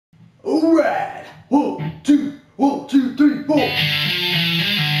Alright! 1, 2, 1, 2, 3, 4. Hey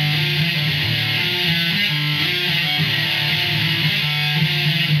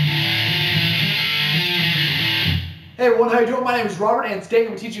everyone, how you doing? My name is Robert, and today I'm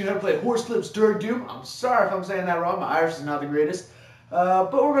going to be teaching you how to play Horslips, Dearg. I'm sorry if I'm saying that wrong, my Irish is not the greatest.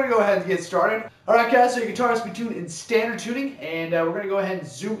 But we're going to go ahead and get started. Alright guys, so your guitar has to be tuned in standard tuning, and we're going to go ahead and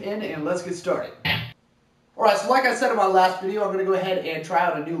zoom in and let's get started. Alright, so like I said in my last video, I'm going to go ahead and try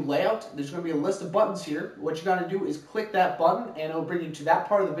out a new layout. There's going to be a list of buttons here. What you got to do is click that button, and it'll bring you to that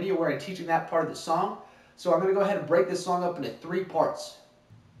part of the video where I'm teaching that part of the song. So I'm going to go ahead and break this song up into 3 parts.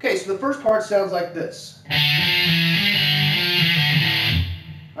 Okay, so the first part sounds like this.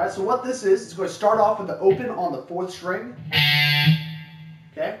 Alright, so what this is, it's going to start off with the open on the 4th string.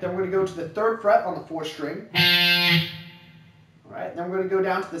 Okay, then we're going to go to the 3rd fret on the 4th string. Alright, then we're going to go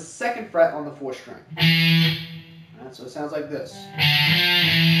down to the 2nd fret on the 4th string. Alright, so it sounds like this.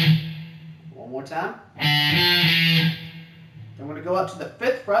 One more time. Then we're going to go up to the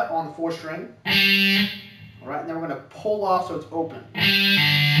 5th fret on the 4th string. Alright, and then we're going to pull off so it's open.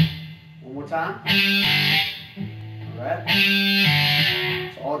 One more time. Alright.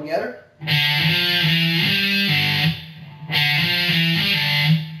 So all together.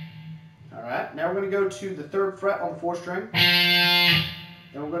 Alright, now we're going to go to the 3rd fret on the 4th string.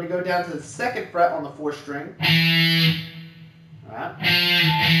 Then we're going to go down to the 2nd fret on the 4th string. Alright.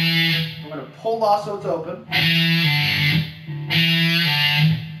 I'm going to pull off so it's open.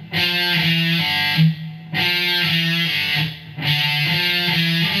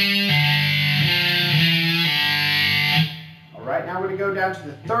 Alright, now we're going to go down to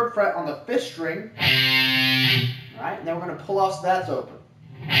the 3rd fret on the 5th string. Alright, and then we're going to pull off so that's open.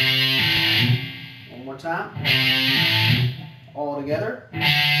 One more time. All together.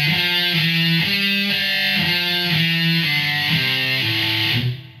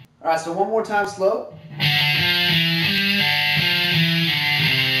 Alright, so one more time slow.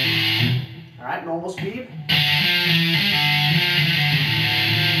 Alright, normal speed.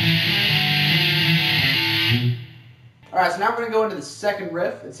 Alright, so now we're going to go into the 2nd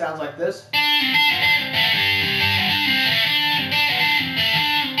riff. It sounds like this.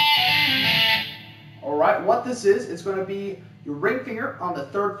 Alright, what this is, it's going to be your ring finger on the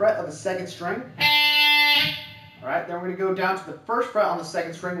 3rd fret of the 2nd string. Alright, then we're going to go down to the 1st fret on the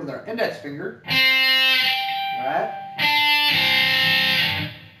 2nd string with our index finger. Alright.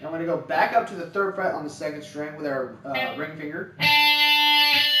 Then we're going to go back up to the 3rd fret on the 2nd string with our ring finger.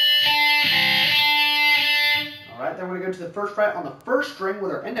 Alright, then we're going to go to the 1st fret on the 1st string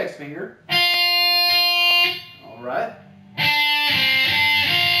with our index finger. Alright.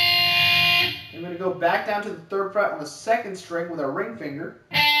 Then we're going to go back down to the 3rd fret on the 2nd string with our ring finger.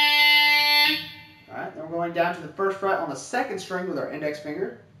 Alright, then we're going down to the 1st fret on the 2nd string with our index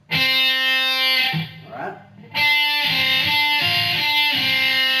finger. Alright.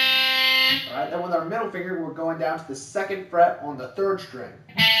 Alright, then with our middle finger, we're going down to the 2nd fret on the 3rd string.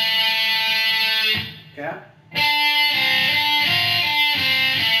 Okay?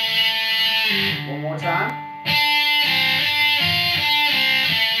 One more time.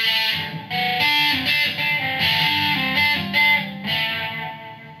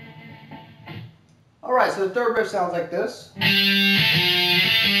 Alright, so the 3rd riff sounds like this.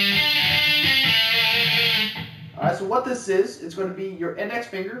 Alright, so what this is, it's going to be your index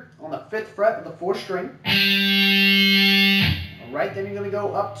finger on the 5th fret of the 4th string. Alright, then you're going to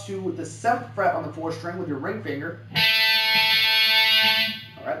go up to the 7th fret on the 4th string with your ring finger.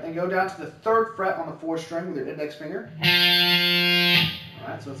 Alright, then go down to the 3rd fret on the 4th string with your index finger.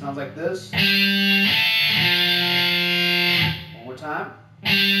 Alright, so it sounds like this. One more time.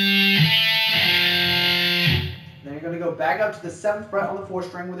 Then you're going to go back up to the 7th fret on the 4th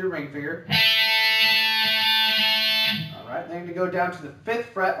string with your ring finger. Alright, then you're going to go down to the 5th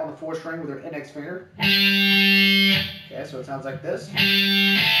fret on the 4th string with your index finger. Okay, so it sounds like this.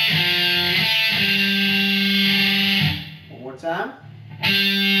 One more time.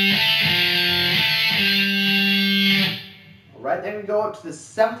 Alright, then you go up to the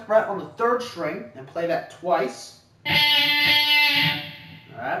 7th fret on the 3rd string and play that twice.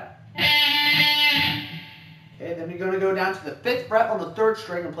 Alright. Okay, then you're going to go down to the 5th fret on the 3rd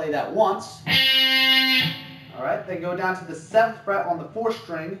string and play that once. Alright, then go down to the 7th fret on the 4th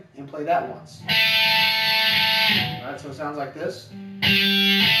string and play that once. Alright, so it sounds like this.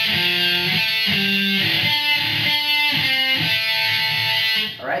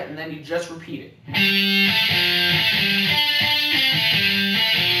 Alright, and then you just repeat it.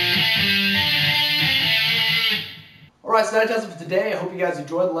 Alright, so that does it for today. I hope you guys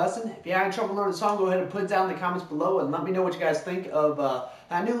enjoyed the lesson. If you had any trouble learning the song, go ahead and put it down in the comments below and let me know what you guys think of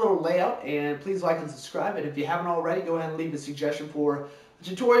a new little layout, and please like and subscribe. And if you haven't already, go ahead and leave a suggestion for a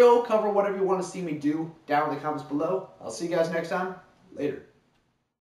tutorial, cover whatever you want to see me do down in the comments below. I'll see you guys next time. Later.